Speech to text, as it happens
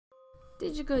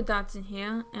Digigirl Dodson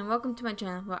here, and welcome to my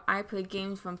channel where I play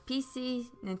games from PC,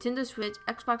 Nintendo Switch,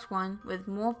 Xbox One, with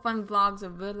more fun vlogs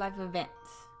of real life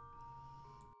events.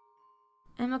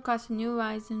 I'm across the New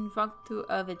Horizons walkthrough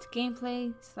of its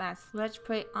gameplay / let's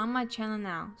play on my channel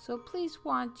now, so please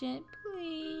watch it,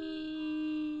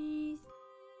 please.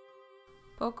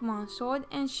 Pokemon Sword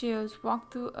and Shield's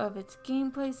walkthrough of its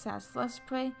gameplay / let's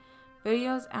play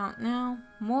videos out now,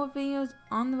 more videos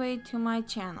on the way to my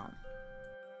channel.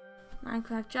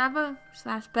 Minecraft Java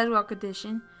 / Bedrock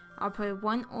Edition. I'll play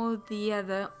one or the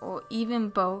other, or even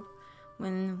both,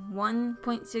 when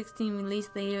 1.16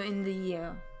 released later in the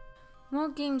year. More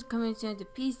games coming soon to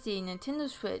PC, Nintendo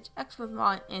Switch, Xbox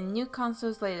One, and new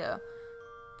consoles later.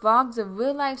 Vlogs of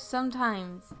real life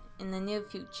sometimes in the near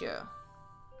future.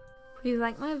 Please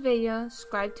like my video,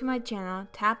 subscribe to my channel,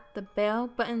 tap the bell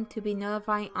button to be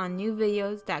notified on new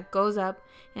videos that goes up,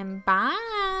 and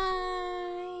bye!